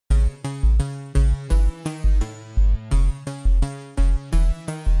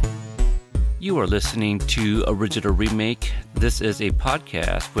You are listening to Original Remake. This is a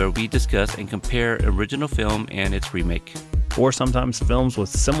podcast where we discuss and compare original film and its remake. Or sometimes films with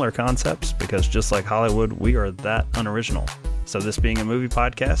similar concepts, because just like Hollywood, we are that unoriginal. So this being a movie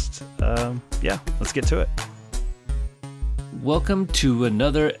podcast, let's get to it. Welcome to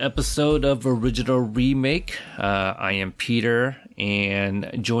another episode of Original Remake. I am Peter, and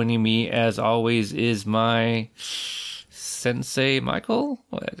joining me as always is my sensei, Michael.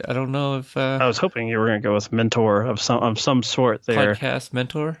 I don't know if I was hoping you were going to go with mentor of some sort there. Podcast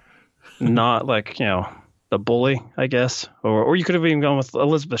mentor? Not like, the bully, I guess. Or you could have even gone with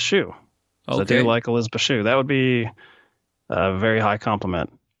Elizabeth Shue. Okay. I do like Elizabeth Shue. That would be a very high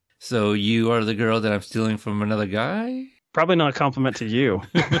compliment. So you are the girl that I'm stealing from another guy? Probably not a compliment to you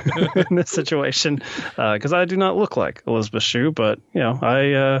in this situation, because I do not look like Elizabeth Shue, but,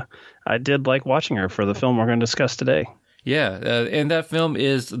 I did like watching her for the film we're going to discuss today. Yeah, and that film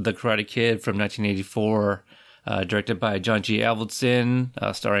is The Karate Kid from 1984, directed by John G. Avildsen,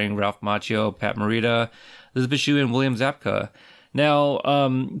 starring Ralph Macchio, Pat Morita, Elizabeth Shue, and William Zabka. Now,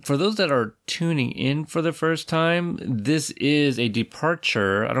 for those that are tuning in for the first time, this is a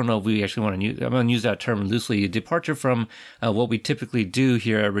departure. I don't know if we actually want to use, I'm going to use that term loosely, a departure from what we typically do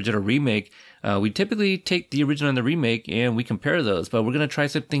here at Original Remake. We typically take the original and the remake and we compare those, but we're going to try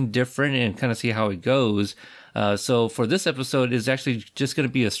something different and kind of see how it goes. So for this episode, it's actually just going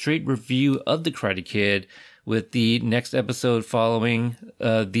to be a straight review of The Karate Kid, with the next episode following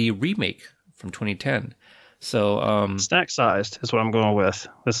the remake from 2010. So snack sized is what I'm going with.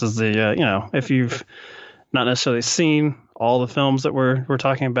 This is the if you've not necessarily seen all the films that we're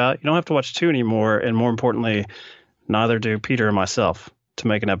talking about, you don't have to watch two anymore, and more importantly, neither do Peter and myself to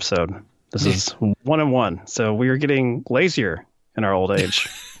make an episode. This is 1-on-1, so we are getting lazier in our old age,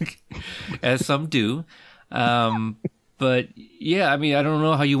 as some do. But yeah, I mean, I don't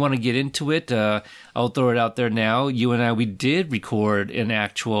know how you want to get into it. I'll throw it out there now. You and I, we did record an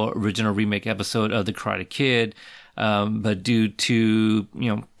actual original remake episode of The Karate Kid, but due to,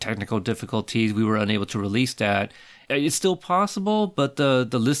 technical difficulties, we were unable to release that. It's still possible, but the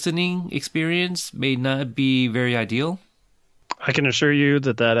listening experience may not be very ideal. I can assure you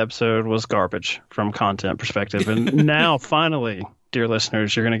that episode was garbage from content perspective. And now, finally, dear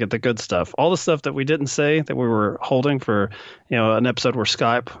listeners, you're going to get the good stuff. All the stuff that we didn't say that we were holding for, an episode where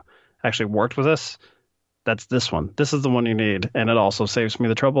Skype actually worked with us. That's this one. This is the one you need. And it also saves me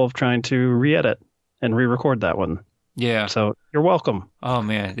the trouble of trying to re-edit and re-record that one. Yeah. So you're welcome. Oh,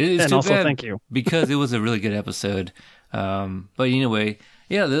 man. And also thank you. Because it was a really good episode. But anyway,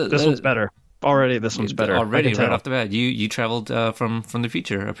 yeah. This one's better. Already, this one's better. Already, right off the bat. You traveled from the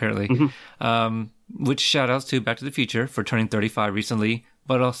future, apparently. Mm-hmm. Which shout-outs to Back to the Future for turning 35 recently.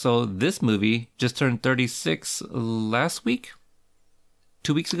 But also, this movie just turned 36 last week?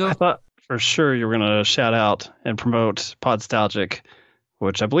 2 weeks ago? I thought for sure you were going to shout out and promote Podstalgic,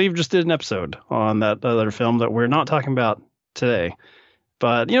 which I believe just did an episode on that other film that we're not talking about today.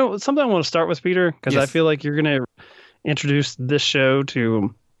 But, something I want to start with, Peter, because I feel like you're going to introduce this show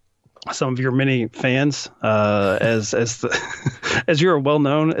to some of your many fans, as you're well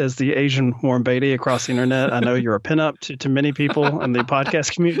known as the Asian Warren Beatty across the internet. I know you're a pinup to many people in the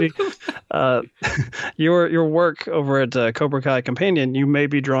podcast community. Your work over at Cobra Kai Companion, you may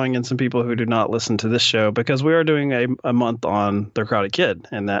be drawing in some people who do not listen to this show, because we are doing a month on The Karate Kid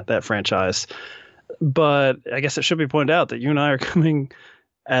and that franchise. But I guess it should be pointed out that you and I are coming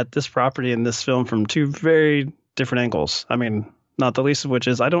at this property and this film from two very different angles. I mean, not the least of which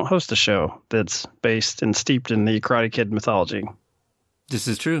is I don't host a show that's based and steeped in the Karate Kid mythology. This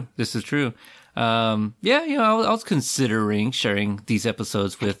is true. I was considering sharing these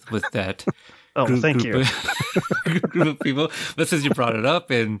episodes with that group of people. But since you brought it up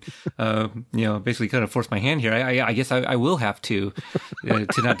and, basically kind of forced my hand here, I guess I will have to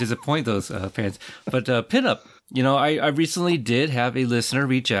not disappoint those fans. But Pinup, I recently did have a listener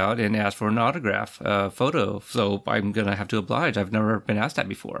reach out and ask for an autograph photo. So I'm going to have to oblige. I've never been asked that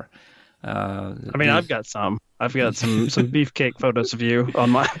before. I've got some. I've got some beefcake photos of you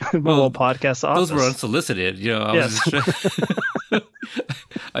on my little podcast office. Those were unsolicited.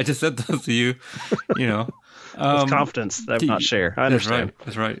 I just sent those to you. With confidence that I would not share. I understand.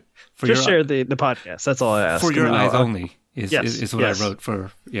 That's right. Just share the podcast. That's all I ask. For your eyes only is what I wrote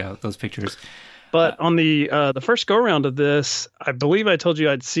for those pictures. But on the first go around of this, I believe I told you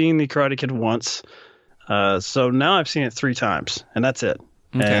I'd seen The Karate Kid once. So now I've seen it 3 times, and that's it.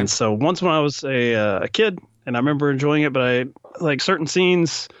 Okay. And so once when I was a kid, and I remember enjoying it, but I like certain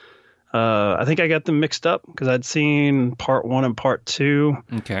scenes. I think I got them mixed up because I'd seen part 1 and part 2.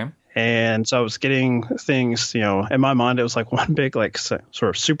 Okay. And so I was getting things, in my mind, it was like one big, like sort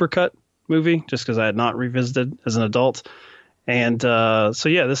of supercut movie, just because I had not revisited as an adult. And so,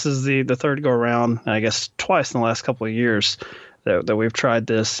 yeah, this is the third go around, I guess twice in the last couple of years that we've tried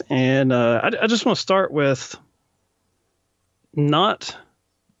this. And I just want to start with not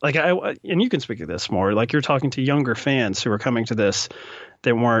like and you can speak to this more, like you're talking to younger fans who are coming to this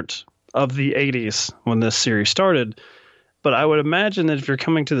that weren't of the 80s when this series started. But I would imagine that if you're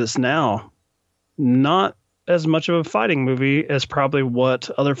coming to this now, not as much of a fighting movie as probably what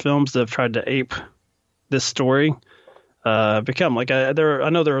other films that have tried to ape this story become. Like I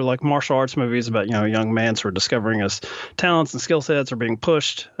know there are like martial arts movies about, you know, a young man sort of discovering his talents and skill sets or being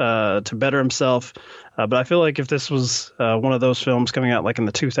pushed to better himself. But I feel like if this was one of those films coming out like in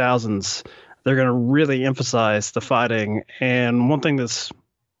the 2000s, they're going to really emphasize the fighting. And one thing that's,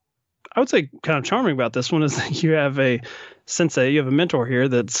 I would say, kind of charming about this one is that you have a sensei, you have a mentor here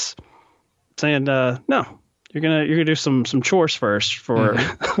that's saying, no, you're gonna do some chores first for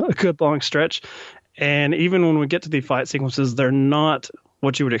a good long stretch. And even when we get to the fight sequences, they're not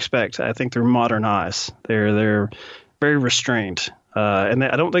what you would expect, I think, through modern eyes. They're very restrained. And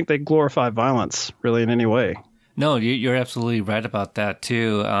I don't think they glorify violence really in any way. No, you're absolutely right about that,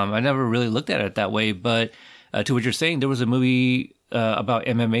 too. I never really looked at it that way. But to what you're saying, there was a movie about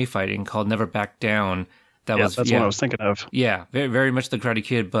MMA fighting called Never Back Down. That's what I was thinking of. Yeah, very, very much the Karate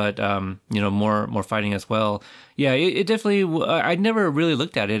Kid, but more fighting as well. Yeah, it definitely. I never really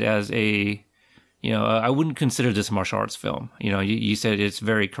looked at it as a, I wouldn't consider this a martial arts film. You said it's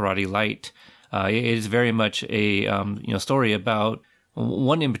very karate light. It is very much a story about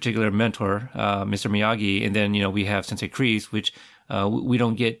one in particular mentor, Mr. Miyagi, and then we have Sensei Kreese, which we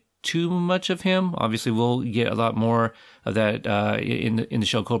don't get too much of him. Obviously, we'll get a lot more of that in the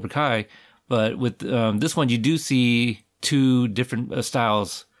show Cobra Kai. But with this one, you do see two different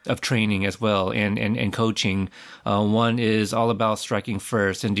styles of training as well and coaching. One is all about striking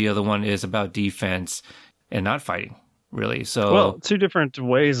first, and the other one is about defense and not fighting, really. So, well, two different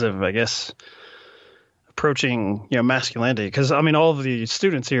ways of, I guess, approaching masculinity. Because I mean, all of the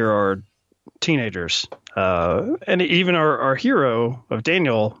students here are teenagers, and even our hero of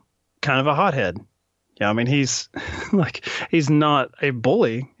Daniel, kind of a hothead. Yeah, I mean, he's not a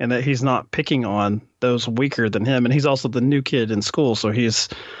bully in that he's not picking on those weaker than him. And he's also the new kid in school, so he's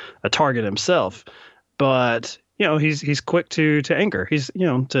a target himself. But, he's quick to anger. He's,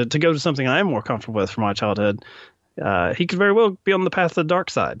 to go to something I am more comfortable with from my childhood. He could very well be on the path of the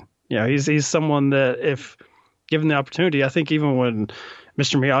dark side. He's someone that, if given the opportunity, I think even when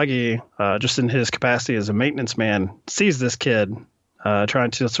Mr. Miyagi, just in his capacity as a maintenance man, sees this kid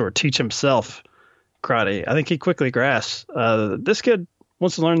trying to sort of teach himself karate, I think he quickly grasps this kid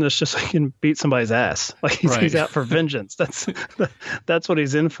wants to learn this just so he can beat somebody's ass. Like he's out for vengeance. That's what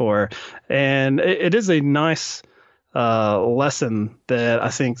he's in for. And it is a nice lesson that I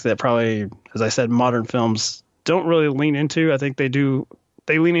think that probably, as I said, modern films don't really lean into. I think they do.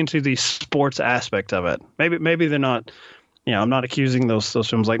 They lean into the sports aspect of it. Maybe they're not. I'm not accusing those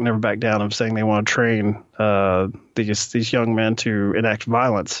films like Never Back Down of saying they want to train these young men to enact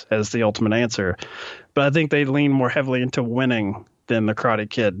violence as the ultimate answer. But I think they lean more heavily into winning than the Karate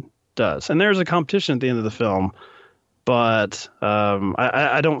Kid does. And there's a competition at the end of the film, but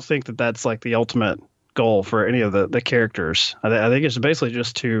I don't think that that's like the ultimate goal for any of the characters. I think it's basically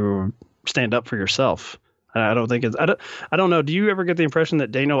just to stand up for yourself. I don't think it's. I don't know. Do you ever get the impression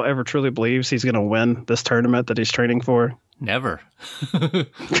that Daniel ever truly believes he's going to win this tournament that he's training for? Never.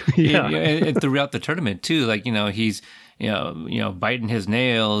 Yeah. And throughout the tournament too, like he's biting his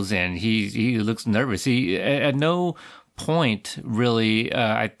nails and he looks nervous. He at no point really,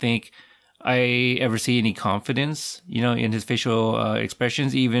 I think I ever see any confidence, in his facial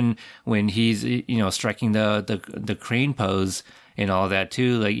expressions, even when he's striking the crane pose. And all that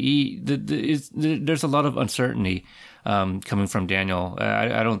too, like there's a lot of uncertainty coming from Daniel.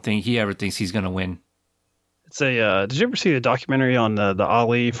 I don't think he ever thinks he's going to win. It's a. Did you ever see the documentary on the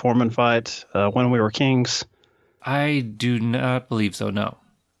Ali Foreman fight, When We Were Kings? I do not believe so. No.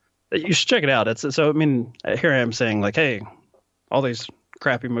 You should check it out. So I mean, here I am saying like, hey, all these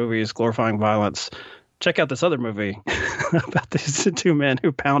crappy movies glorifying violence. Check out this other movie about these two men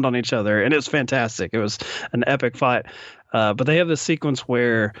who pound on each other, and it's fantastic. It was an epic fight. But they have this sequence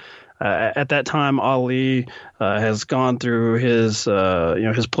where at that time Ali has gone through his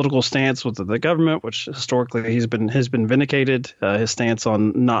political stance with the government, which historically has been vindicated. His stance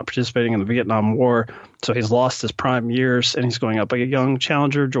on not participating in the Vietnam War, so he's lost his prime years, and he's going up against a young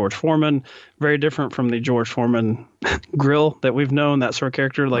challenger, George Foreman, very different from the George Foreman grill that we've known. That sort of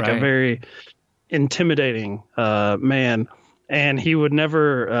character, like a very intimidating man, and he would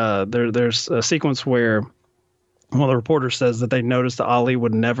never. There's a sequence where one of the reporters says that they noticed that Ali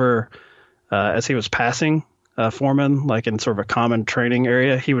would never as he was passing Foreman, like in sort of a common training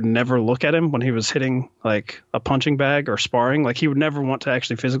area, he would never look at him when he was hitting like a punching bag or sparring. Like he would never want to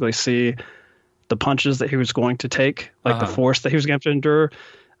actually physically see the punches that he was going to take, like the force that he was going to endure.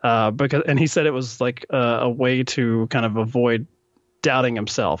 And he said it was like a way to kind of avoid doubting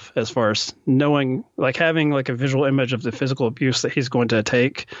himself, as far as knowing, like having like a visual image of the physical abuse that he's going to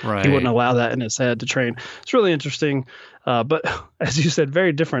take. Right. He wouldn't allow that in his head to train. It's really interesting. But as you said,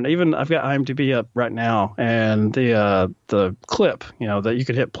 very different. Even I've got IMDb up right now, and the clip, that you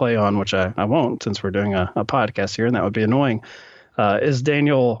could hit play on, which I won't, since we're doing a podcast here, and that would be annoying, is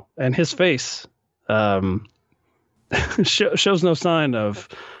Daniel, and his face shows no sign of,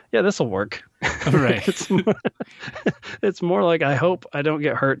 yeah, this will work. Right. It's more like, I hope I don't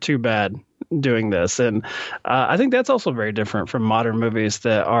get hurt too bad doing this. And I think that's also very different from modern movies,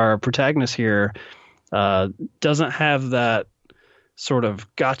 that our protagonist here doesn't have that sort of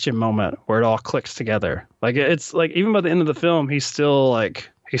gotcha moment where it all clicks together. Like, it's like, even by the end of the film, he's still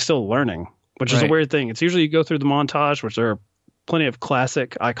learning, which is a weird thing. It's usually you go through the montage, which there are plenty of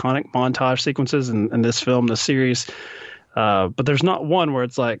classic, iconic montage sequences in this film, this series. But there's not one where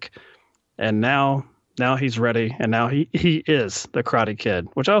it's like, and now he's ready, and now he is the Karate Kid,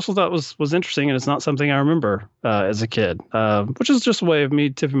 which I also thought was interesting, and it's not something I remember as a kid, which is just a way of me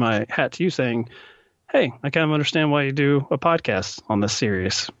tipping my hat to you, saying, hey, I kind of understand why you do a podcast on this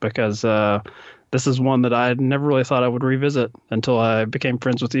series, because this is one that I never really thought I would revisit until I became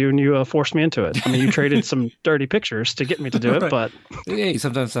friends with you, and you forced me into it. I mean, you traded some dirty pictures to get me to do it, but hey,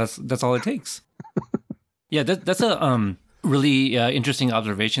 sometimes that's all it takes. Yeah, that's a really interesting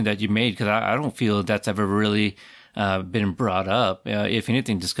observation that you made, because I don't feel that's ever really been brought up. If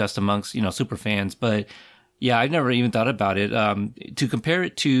anything, discussed amongst super fans. But yeah, I've never even thought about it. To compare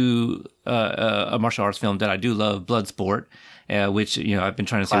it to a martial arts film that I do love, Bloodsport, which I've been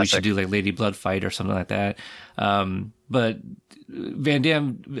trying to say we should do like Lady Blood Fight or something like that. But Van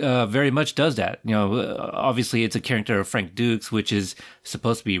Damme very much does that. Obviously it's a character of Frank Dukes, which is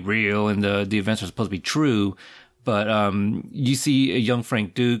supposed to be real, and the events are supposed to be true. But you see a young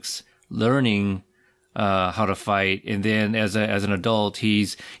Frank Dukes learning how to fight, and then as an adult,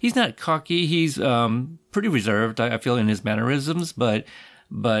 he's not cocky. He's pretty reserved, I feel, in his mannerisms, but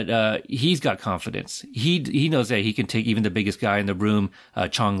he's got confidence. He knows that he can take even the biggest guy in the room,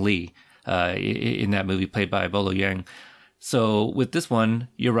 Chong Li, in that movie, played by Bolo Yang. So with this one,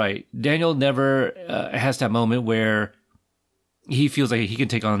 you're right. Daniel never has that moment where he feels like he can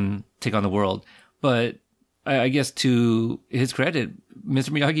take on the world, but I guess to his credit, Mr.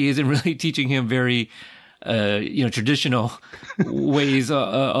 Miyagi isn't really teaching him very, traditional ways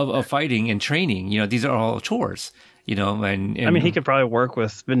of fighting and training. These are all chores. And I mean, he could probably work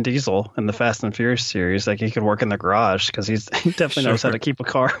with Vin Diesel in the Fast and Furious series. Like, he could work in the garage, because he definitely knows how to keep a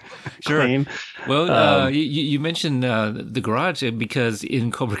car clean. Well, you mentioned the garage, because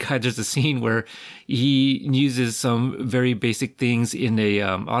in Cobra Kai there's a scene where he uses some very basic things in a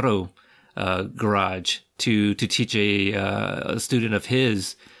auto garage to teach a student of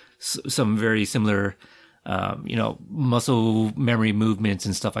his some very similar, muscle memory movements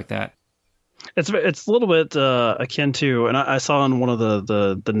and stuff like that. It's a little bit akin to, and I saw in one of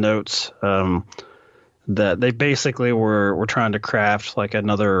the notes that they basically were trying to craft like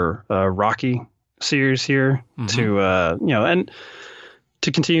another Rocky series here, to and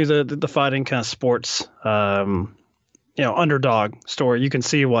to continue the fighting kind of sports underdog story. You can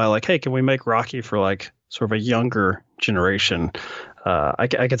see why, like, hey, can we make Rocky for like sort of a younger generation? I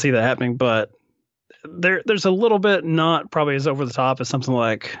can see that happening, but there's a little bit not probably as over the top as something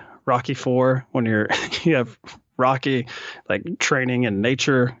like Rocky 4, when you have Rocky like training in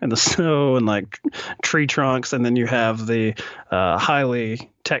nature in the snow and like tree trunks, and then you have the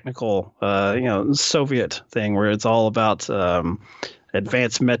highly technical Soviet thing where it's all about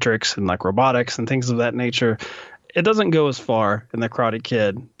advanced metrics and like robotics and things of that nature. It doesn't go as far in the Karate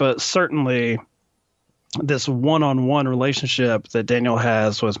Kid, but certainly this one-on-one relationship that Daniel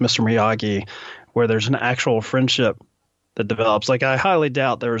has with Mr. Miyagi, where there's an actual friendship that develops. Like, I highly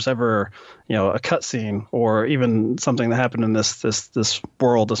doubt there was ever, a cutscene or even something that happened in this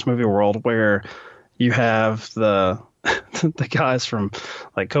world, this movie world, where you have the guys from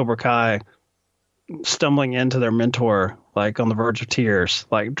like Cobra Kai stumbling into their mentor, like on the verge of tears,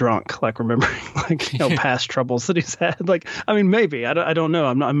 like drunk, like remembering like past troubles that he's had. Like, I mean, maybe I don't know.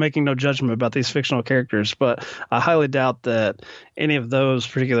 I'm making no judgment about these fictional characters, but I highly doubt that any of those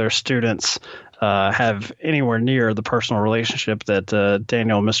particular students have anywhere near the personal relationship that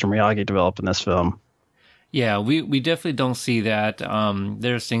Daniel and Mr. Miyagi develop in this film. Yeah, we definitely don't see that.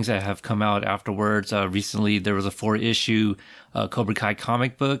 There's things that have come out afterwards. Recently, there was a 4-issue Cobra Kai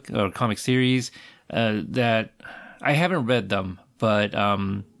comic book or comic series that I haven't read them, but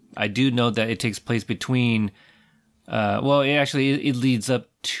I do know that it takes place between. It leads up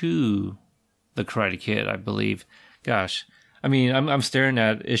to the Karate Kid, I believe. Gosh. I mean, I'm staring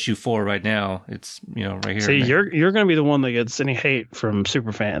at issue 4 right now. It's, right here. See, you're going to be the one that gets any hate from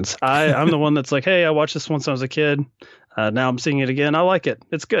super fans. I'm the one that's like, hey, I watched this once when I was a kid. Now I'm seeing it again. I like it.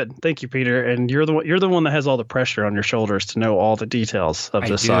 It's good. Thank you, Peter. And you're the one that has all the pressure on your shoulders to know all the details of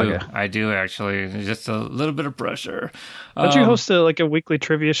this saga. I do actually. Just a little bit of pressure. Don't you host a weekly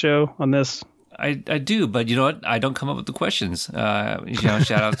trivia show on this? I do, but you know what? I don't come up with the questions.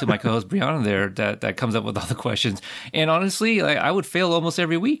 Shout out to my co-host Brianna there that comes up with all the questions. And honestly, I would fail almost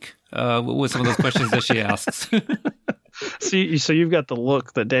every week with some of those questions that she asks. So you've got the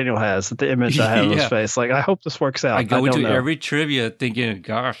look that Daniel has, the image I have on his face. Like, I hope this works out. I go into every trivia thinking,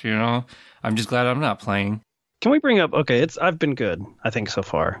 gosh, I'm just glad I'm not playing. Can we bring up? Okay, I've been good, I think, so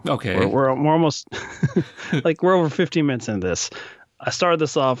far. Okay, we're almost we're over 15 minutes into this. I started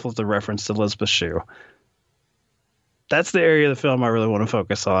this off with the reference to Elizabeth Shue. That's the area of the film I really want to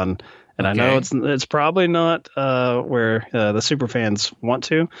focus on, and I know it's probably not where the super fans want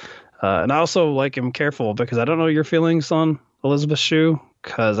to. And I also am careful because I don't know your feelings on Elizabeth Shue,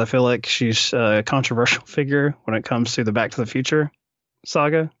 because I feel like she's a controversial figure when it comes to the Back to the Future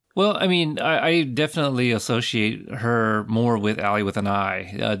saga. Well, I mean, I definitely associate her more with Ally with an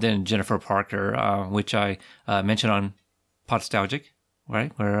I than Jennifer Parker, which I mentioned on Podstalgic,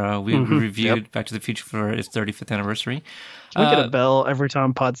 right? Where we reviewed Back to the Future for its 35th anniversary. Can we get a bell every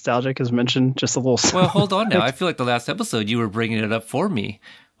time Podstalgic is mentioned? Just a little. Well, hold on now. I feel like the last episode you were bringing it up for me,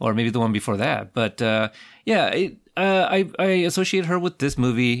 or maybe the one before that. But I associate her with this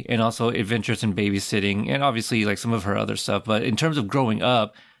movie and also Adventures in Babysitting, and obviously some of her other stuff. But in terms of growing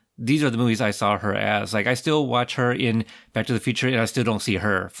up, these are the movies I saw her as. I still watch her in Back to the Future, and I still don't see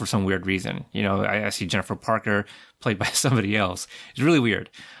her for some weird reason. I see Jennifer Parker played by somebody else. It's really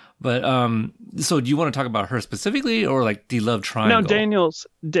weird. But so do you want to talk about her specifically, or the love triangle? No, Daniel's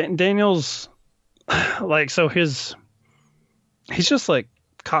so he's just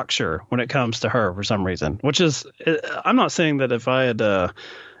cocksure when it comes to her for some reason. Which is, I'm not saying that if I had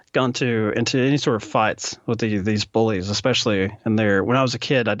gone into any sort of fights with these bullies, especially when I was a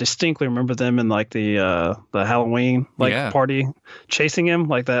kid. I distinctly remember them in the Halloween party chasing him,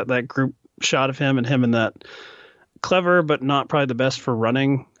 that group shot of him and that clever but not probably the best for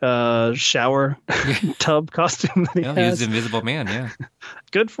running shower tub costume that he has. He was the Invisible Man, yeah.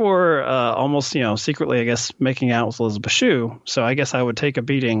 Good for almost secretly, I guess, making out with Elizabeth Shue. So I guess I would take a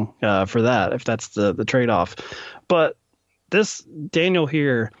beating for that if that's the trade-off. But this Daniel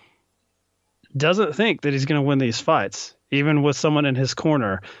here doesn't think that he's going to win these fights, even with someone in his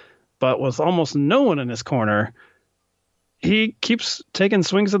corner. But with almost no one in his corner, he keeps taking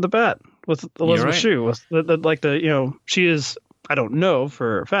swings at the bat with Elizabeth Shue. She is, I don't know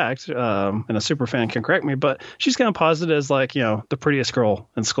for a fact, and a super fan can correct me, but she's kind of posited as the prettiest girl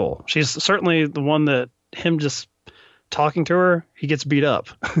in school. She's certainly the one that him just talking to her, he gets beat up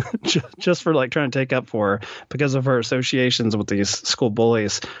just for trying to take up for her because of her associations with these school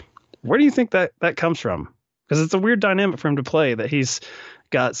bullies. Where do you think that comes from? Because it's a weird dynamic for him to play, that he's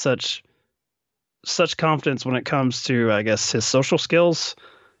got such confidence when it comes to, I guess, his social skills,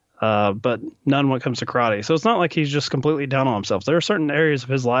 but none when it comes to karate. So it's not like he's just completely down on himself. There are certain areas of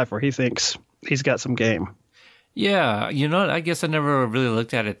his life where he thinks he's got some game. Yeah, I guess I never really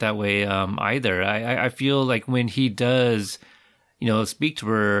looked at it that way either. I feel like when he does, speak to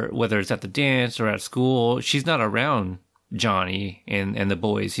her, whether it's at the dance or at school, she's not around Johnny and the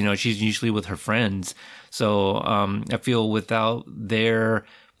boys. She's usually with her friends. So I feel without their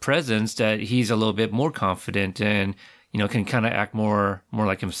presence that he's a little bit more confident and can kind of act more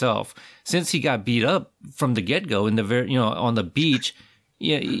like himself. Since he got beat up from the get-go in the on the beach.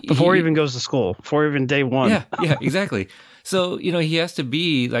 Yeah, before he even goes to school, before even day one. Yeah, exactly. So, he has to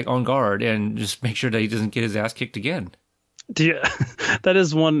be on guard and just make sure that he doesn't get his ass kicked again. That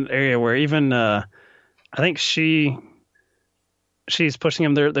is one area where even I think she's pushing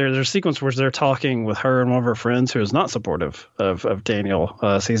him. There's a sequence where they're talking with her and one of her friends who is not supportive of Daniel,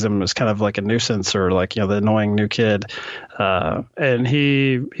 sees him as kind of like a nuisance or the annoying new kid. And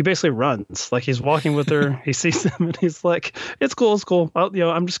he basically runs, he's walking with her. He sees them and he's like, it's cool.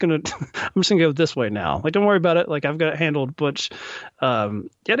 I'm just going to go this way now. Don't worry about it. I've got it handled, which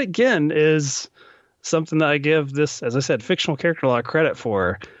yet again is something that I give this, as I said, fictional character a lot of credit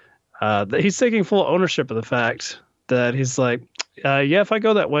for, that he's taking full ownership of the fact that he's if I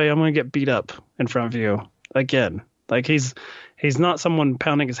go that way, I'm going to get beat up in front of you. again. Like he's not someone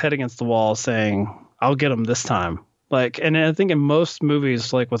pounding his head against the wall saying, "I'll get him this time." Like, and I think in most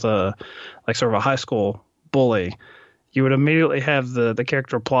movies, like with a like sort of a high school bully, you would immediately have the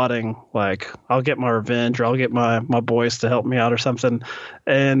character plotting like, I'll get my revenge, or I'll get my boys to help me out or something.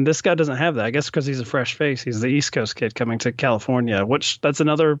 And this guy doesn't have that. I guess because he's a fresh face. He's the East Coast kid coming to California, which that's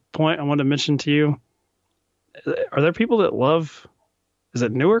another point I wanted to mention to you. Are there people that love, is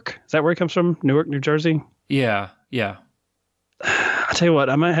it Newark? Is that where he comes from? Newark, New Jersey? Yeah. I tell you what,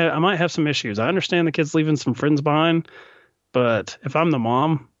 I might have some issues. I understand the kid's leaving some friends behind, but if I'm the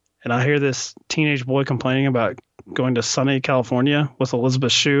mom and I hear this teenage boy complaining about going to sunny California with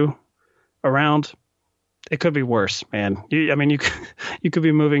Elizabeth Shue around, it could be worse, man. You could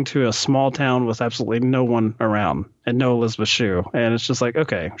be moving to a small town with absolutely no one around and no Elizabeth Shue, and it's just like,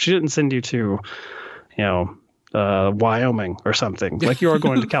 okay, she didn't send you to, Wyoming or something. Like, you are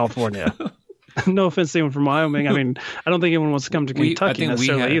going to California. No offense to anyone from Wyoming. I mean, I don't think anyone wants to come to Kentucky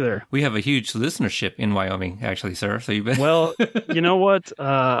necessarily either. We have a huge listenership in Wyoming, actually, sir. So you bet. Well, you know what?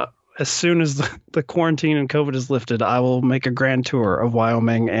 As soon as the quarantine and COVID is lifted, I will make a grand tour of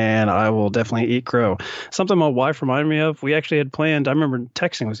Wyoming, and I will definitely eat crow. Something my wife reminded me of. We actually had planned. I remember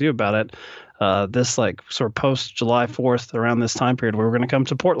texting with you about it. This like sort of post July 4th, around this time period, we were going to come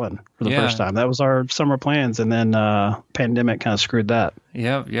to Portland for the first time. That was our summer plans, and then pandemic kind of screwed that.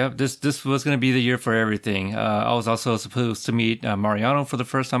 Yeah. This was going to be the year for everything. I was also supposed to meet Mariano for the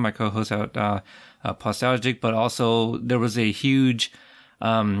first time, my co-host out Postalgic, but also there was a huge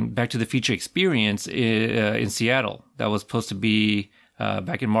Back to the Future experience in Seattle that was supposed to be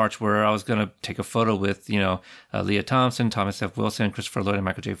back in March, where I was going to take a photo with, Leah Thompson, Thomas F. Wilson, Christopher Lloyd, and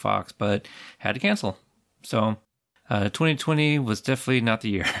Michael J. Fox, but had to cancel. So 2020 was definitely not the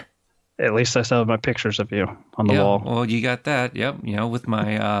year. At least I still have my pictures of you on the wall. Well, you got that. Yep. With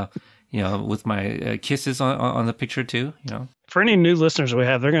my, with my kisses on the picture too, For any new listeners we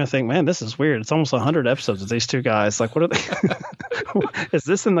have, they're going to think, man, this is weird. It's almost 100 episodes of these two guys. Like, what are they? Is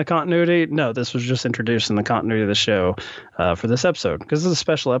this in the continuity? No, this was just introduced in the continuity of the show for this episode, because it's a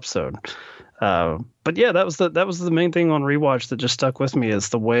special episode. But yeah, that was the main thing on rewatch that just stuck with me, is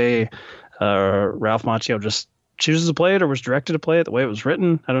the way Ralph Macchio just chooses to play it, or was directed to play it, the way it was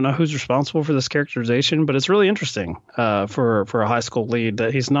written. I don't know who's responsible for this characterization, but it's really interesting for a high school lead,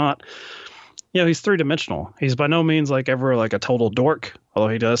 that he's not, he's three-dimensional. He's by no means ever a total dork, although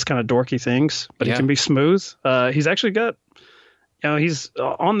he does kind of dorky things, but he can be smooth. He's actually got, he's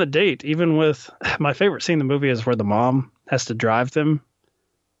on the date, even with, my favorite scene in the movie is where the mom has to drive them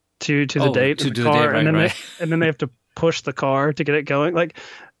to the date in the car, and then they have to push the car to get it going. Like,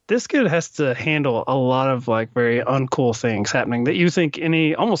 this kid has to handle a lot of very uncool things happening that you think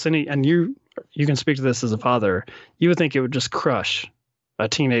almost any, and you can speak to this as a father, you would think it would just crush a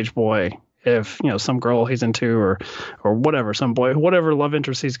teenage boy if, some girl he's into or whatever, some boy, whatever love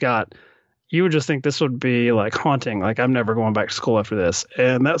interest he's got, you would just think this would be haunting. I'm never going back to school after this.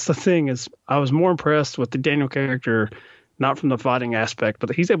 And that's the thing, is I was more impressed with the Daniel character, not from the fighting aspect, but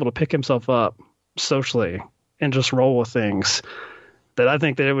that he's able to pick himself up socially and just roll with things, that I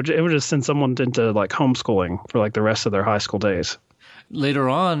think that it would just send someone into homeschooling for the rest of their high school days. Later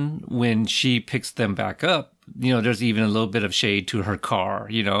on, when she picks them back up, there's even a little bit of shade to her car.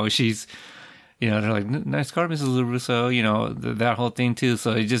 She's, they're like, nice car, Mrs. LaRusso, that whole thing too.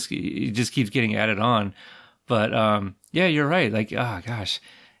 So it just keeps getting added on. But yeah, you're right. Oh gosh.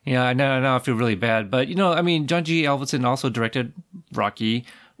 Now I feel really bad. But, John G. Avildsen also directed Rocky.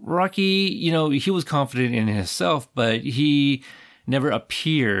 Rocky, he was confident in himself, but he never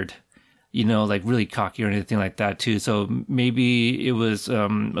appeared, really cocky or anything like that too. So maybe it was a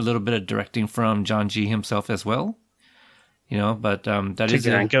little bit of directing from John G. himself as well, but that is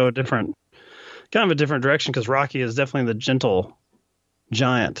go a different direction, because Rocky is definitely the gentle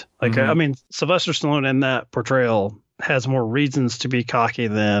giant. Sylvester Stallone in that portrayal has more reasons to be cocky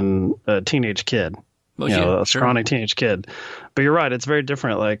than a teenage kid. A scrawny teenage kid. But you're right, it's very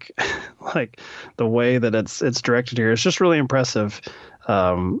different. Like the way that it's directed here is just really impressive.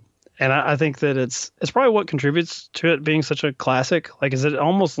 And I think that it's probably what contributes to it being such a classic. Is it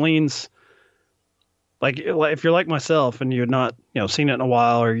almost leans, if you're like myself and you had not, seen it in a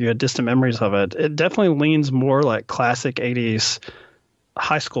while, or you had distant memories of it, it definitely leans more like classic 80s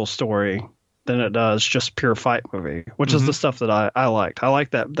high school story than it does just pure fight movie, which is the stuff that I liked. I like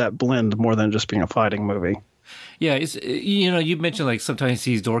that blend more than just being a fighting movie. Yeah, it's, you mentioned sometimes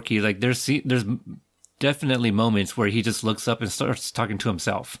he's dorky. There's definitely moments where he just looks up and starts talking to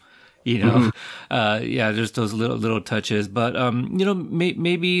himself. There's those little touches, but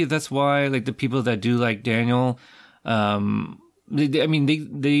maybe that's why the people that do like Daniel, I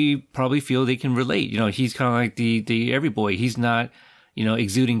mean, they probably feel they can relate. You know, he's kind of like the every boy. He's not, you know,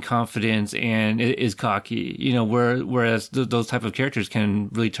 exuding confidence and is cocky. You know, whereas those type of characters can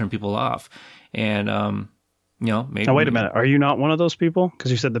really turn people off. And you know, maybe. Now wait a minute. Are you not one of those people?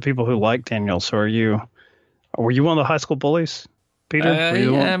 Because you said the people who like Daniel. So were you one of the high school bullies, Peter?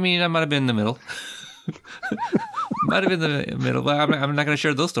 Yeah, I mean, I might have been in the middle. Might have been in the middle, but I'm not going to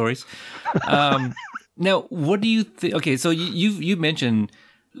share those stories. Now, what do you think? Okay, so you mentioned,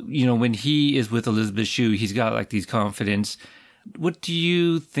 you know, when he is with Elizabeth Shue, he's got like these confidence. What do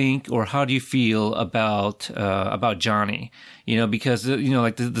you think, or how do you feel about Johnny? You know, because you know,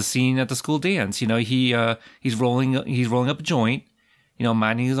 like the scene at the school dance. You know, he's rolling up a joint, you know,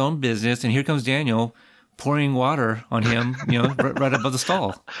 minding his own business, and here comes Daniel pouring water on him, you know, right above the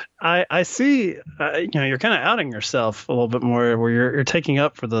stall. I see. You know, you're kind of outing yourself a little bit more, where you're taking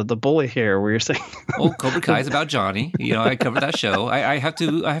up for the bully here, where you're saying, "Oh, Cobra Kai is about Johnny." You know, I covered that show. I have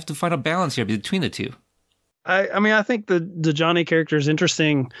to find a balance here between the two. I mean, I think the Johnny character is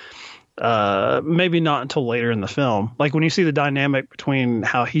interesting. Maybe not until later in the film. Like when you see the dynamic between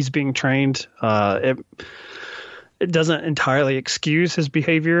how he's being trained, it doesn't entirely excuse his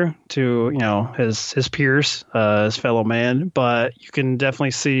behavior to, you know, his peers, his fellow man, but you can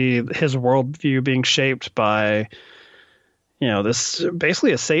definitely see his worldview being shaped by, you know, this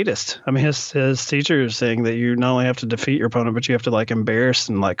basically a sadist. I mean, his teacher is saying that you not only have to defeat your opponent, but you have to like embarrass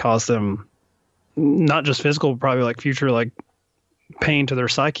and like cause them not just physical, but probably like future like pain to their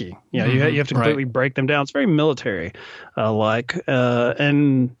psyche. You know, you have to completely break them down. It's very military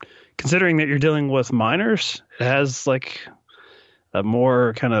and considering that you're dealing with minors, it has like a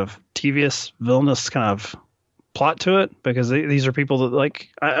more kind of tedious, villainous kind of plot to it, because these are people that, like,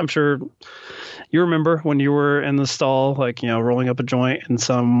 I'm sure you remember when you were in the stall, like, you know, rolling up a joint and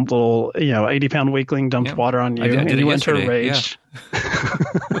some little, you know, 80-pound weakling dumped water on you and you went into a rage.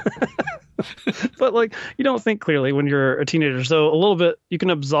 Yeah. But like, you don't think clearly when you're a teenager. So a little bit, you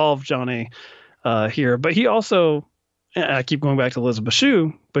can absolve Johnny here, but he also, I keep going back to Elizabeth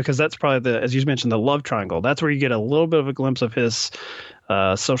Shue because that's probably as you mentioned, the love triangle. That's where you get a little bit of a glimpse of his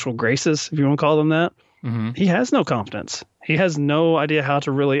social graces, if you want to call them that. Mm-hmm. He has no confidence. He has no idea how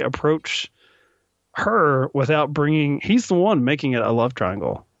to really approach her without he's the one making it a love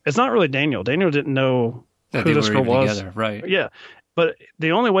triangle. It's not really Daniel. Daniel didn't know that who this girl was. Together, right. Yeah. But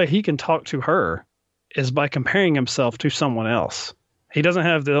the only way he can talk to her is by comparing himself to someone else. He doesn't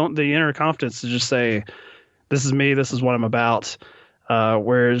have the inner confidence to just say, this is me, this is what I'm about.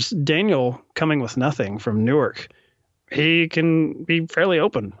 Whereas Daniel, coming with nothing from Newark, he can be fairly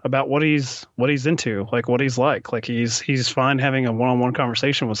open about what he's into, like what he's like. Like he's fine having a one-on-one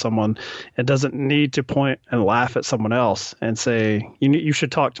conversation with someone and doesn't need to point and laugh at someone else and say, you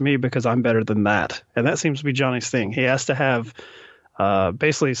should talk to me because I'm better than that. And that seems to be Johnny's thing. He has to have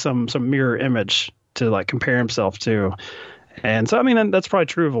basically some mirror image to like compare himself to. And so, I mean, that's probably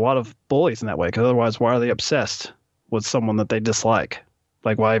true of a lot of bullies in that way, because otherwise, why are they obsessed with someone that they dislike?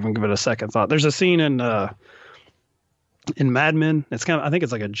 Like, why even give it a second thought? There's a scene in Mad Men. It's I think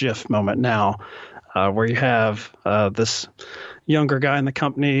it's like a GIF moment now, where you have this younger guy in the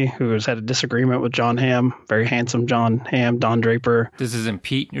company who has had a disagreement with John Hamm, very handsome John Hamm, Don Draper. This isn't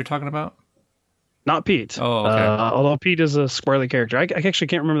Pete you're talking about? Not Pete. Oh, okay. Although Pete is a squirrely character. I actually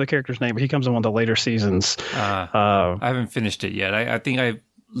can't remember the character's name, but he comes in one of the later seasons. I haven't finished it yet. I think I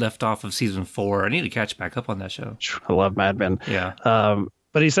left off of season 4. I need to catch back up on that show. I love Mad Men. Yeah.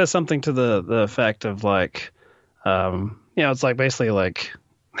 But he says something to the effect of like, you know, it's like basically like,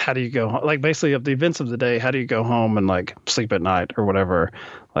 how do you go home? Like basically of the events of the day, how do you go home and like sleep at night or whatever?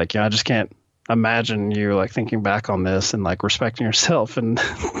 Like, you know, I just can't imagine you like thinking back on this and like respecting yourself. And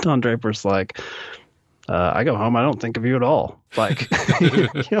Don Draper's like, I go home, I don't think of you at all. Like, you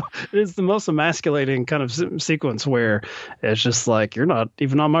know, it's the most emasculating kind of sequence where it's just like, you're not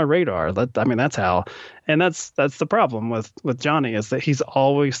even on my radar. That's how, and that's the problem with Johnny, is that he's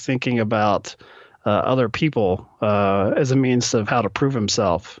always thinking about other people as a means of how to prove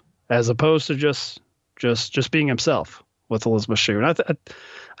himself, as opposed to just being himself with Elizabeth Shue. And I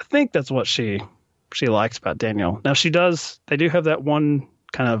think that's what she likes about Daniel. Now they do have that one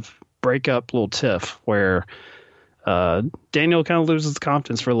kind of break up little tiff where Daniel kind of loses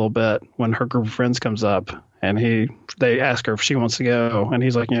confidence for a little bit when her group of friends comes up and they ask her if she wants to go, and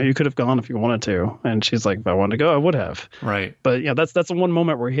he's like, you know, you could have gone if you wanted to, and she's like, if I wanted to go, I would have. Right. But yeah, that's the one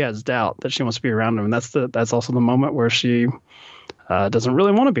moment where he has doubt that she wants to be around him, and that's also the moment where she doesn't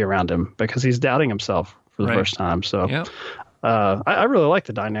really want to be around him because he's doubting himself for the first time. So I really like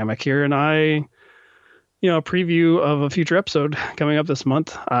the dynamic here, and a preview of a future episode coming up this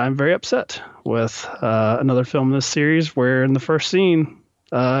month, I'm very upset with another film in this series where in the first scene,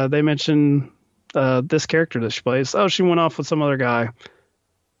 they mention this character that she plays. Oh, she went off with some other guy,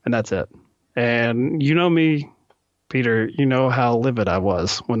 and that's it. And you know me, Peter, you know how livid I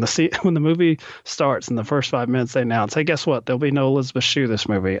was when the movie starts in the first 5 minutes they announce, hey, guess what? There'll be no Elizabeth Shue this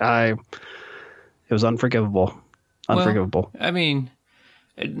movie. It was unforgivable. Unforgivable. Well, I mean,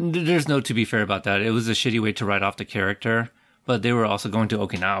 there's no to be fair about that. It was a shitty way to write off the character, but they were also going to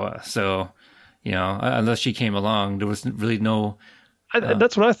Okinawa. So, unless she came along, there was really no...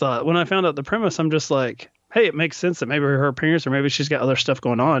 that's what I thought. When I found out the premise, I'm just like, hey, it makes sense that maybe her parents or maybe she's got other stuff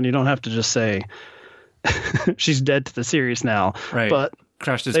going on. You don't have to just say she's dead to the series now. Right. But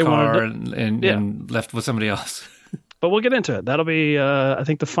crashed his car and left with somebody else. But we'll get into it. That'll be, I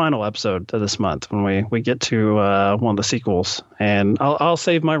think, the final episode of this month when we get to one of the sequels. And I'll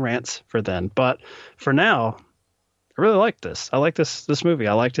save my rants for then. But for now, I really like this. I like this movie.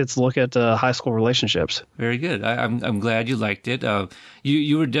 I liked its look at high school relationships. Very good. I'm glad you liked it.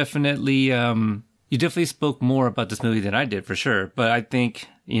 You were definitely you definitely spoke more about this movie than I did for sure. But I think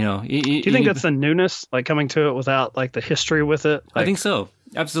do you think that's the newness, like coming to it without like the history with it? I think so.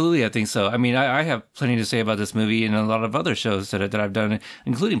 Absolutely, I think so. I mean, I have plenty to say about this movie and a lot of other shows that I've done,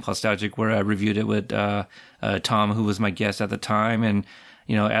 including Postalgic, where I reviewed it with Tom, who was my guest at the time, and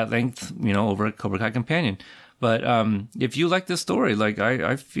at length, over at Cobra Kai Companion. But if you like this story, like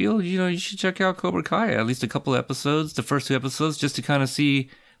I feel, you should check out Cobra Kai, at least a couple of episodes, the first 2 episodes, just to kind of see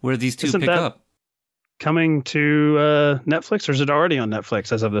where these two pick up. Coming to Netflix, or is it already on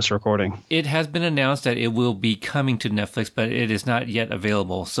Netflix as of this recording? It has been announced that it will be coming to Netflix, but it is not yet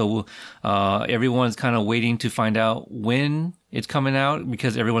available. So everyone's kind of waiting to find out when it's coming out,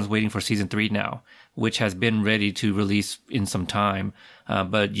 because everyone's waiting for season 3 now, which has been ready to release in some time.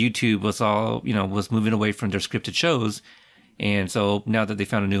 But YouTube was moving away from their scripted shows. And so now that they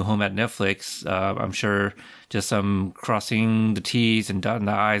found a new home at Netflix, I'm sure just some crossing the T's and dotting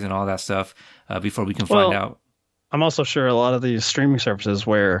the I's and all that stuff before we can find out. I'm also sure a lot of these streaming services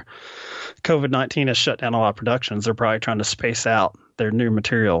where COVID-19 has shut down a lot of productions, they're probably trying to space out their new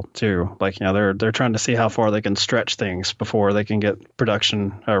material too. Like, they're trying to see how far they can stretch things before they can get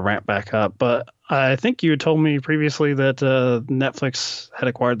production ramped back up. But I think you had told me previously that Netflix had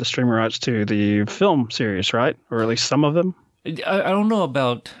acquired the streaming rights to the film series, right? Or at least some of them. I don't know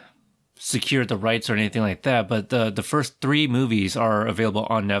about secured the rights or anything like that, but the first 3 movies are available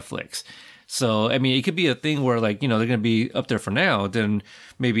on Netflix. So, I mean, it could be a thing where, like, they're going to be up there for now, then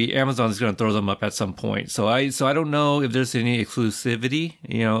maybe Amazon is going to throw them up at some point. So I don't know if there's any exclusivity,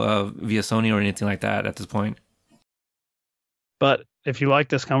 via Sony or anything like that at this point. But if you like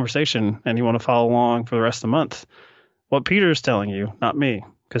this conversation and you want to follow along for the rest of the month, what Peter's telling you, not me,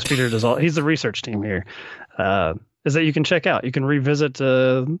 because Peter does he's the research team here, is that you can check out. You can revisit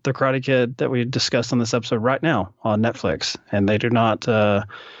the Karate Kid that we discussed on this episode right now on Netflix. And they do not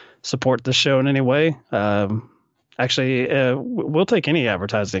support the show in any way. Actually, we'll take any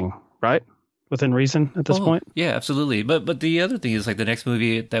advertising, right? Within reason at this point. Yeah, absolutely. But the other thing is, like, the next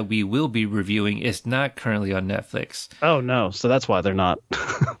movie that we will be reviewing is not currently on Netflix. Oh, no. So that's why they're not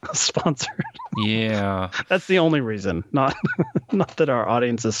sponsored. Yeah. That's the only reason. Not that our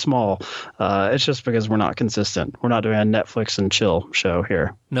audience is small. It's just because we're not consistent. We're not doing a Netflix and chill show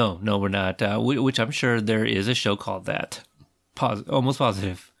here. No, we're not. Which I'm sure there is a show called that. Almost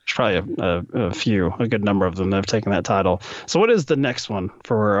positive. There's probably a good number of them that have taken that title. So what is the next one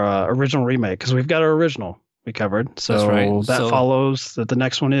for original remake? Because we've got our original we covered. So that's right. That follows that the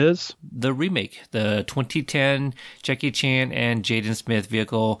next one is? The remake, the 2010 Jackie Chan and Jaden Smith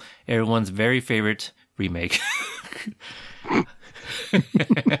vehicle, everyone's very favorite remake.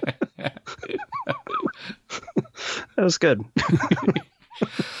 That was good.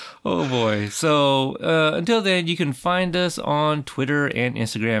 Oh boy. So until then, you can find us on Twitter and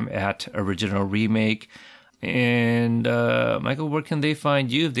Instagram at Original Remake. And Michael, where can they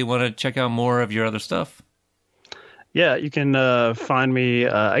find you if they want to check out more of your other stuff? Yeah, you can find me.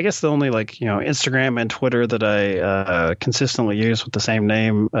 I guess the only Instagram and Twitter that I consistently use with the same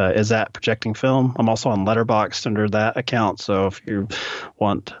name is at Projecting Film. I'm also on Letterboxd under that account. So if you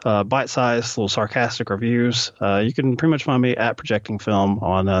want bite-sized, little sarcastic reviews, you can pretty much find me at Projecting Film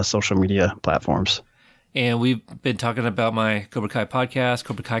on social media platforms. And we've been talking about my Cobra Kai podcast,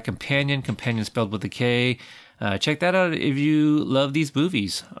 Cobra Kai Companion spelled with a K. Check that out if you love these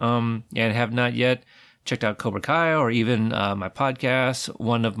movies and have not yet checked out Cobra Kai or even my podcast.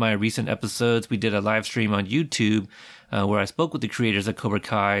 One of my recent episodes, we did a live stream on YouTube where I spoke with the creators of Cobra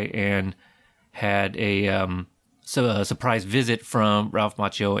Kai and had a surprise visit from Ralph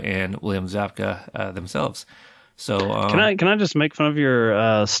Macchio and William Zabka themselves. So can I just make fun of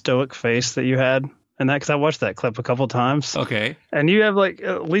your stoic face that you had in that? Because I watched that clip a couple times. Okay. And you have like,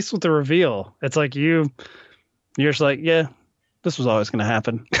 at least with the reveal, it's like you're just like, yeah, this was always going to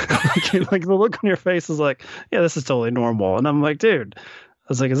happen. Like the look on your face is like, yeah, this is totally normal. And I'm like, dude, I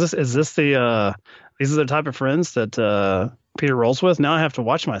was like, is this the these are the type of friends that Peter rolls with? Now I have to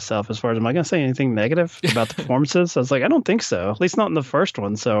watch myself as far as, am I going to say anything negative about the performances? I was like, I don't think so, at least not in the first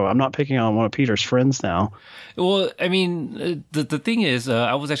one. So I'm not picking on one of Peter's friends now. Well, I mean, the thing is,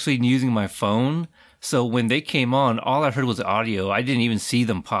 I was actually using my phone. So when they came on, all I heard was audio. I didn't even see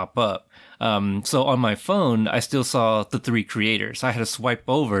them pop up. So on my phone, I still saw the three creators. I had to swipe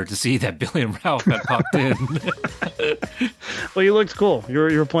over to see that Billy and Ralph had popped in. Well, you looked cool. You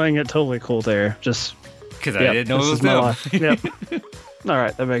were playing it totally cool there. Just because I didn't know it was them. Yep. All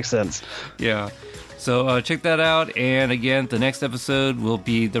right, that makes sense. Yeah. So check that out. And again, the next episode will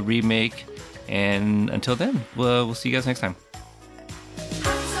be the remake. And until then, we'll see you guys next time.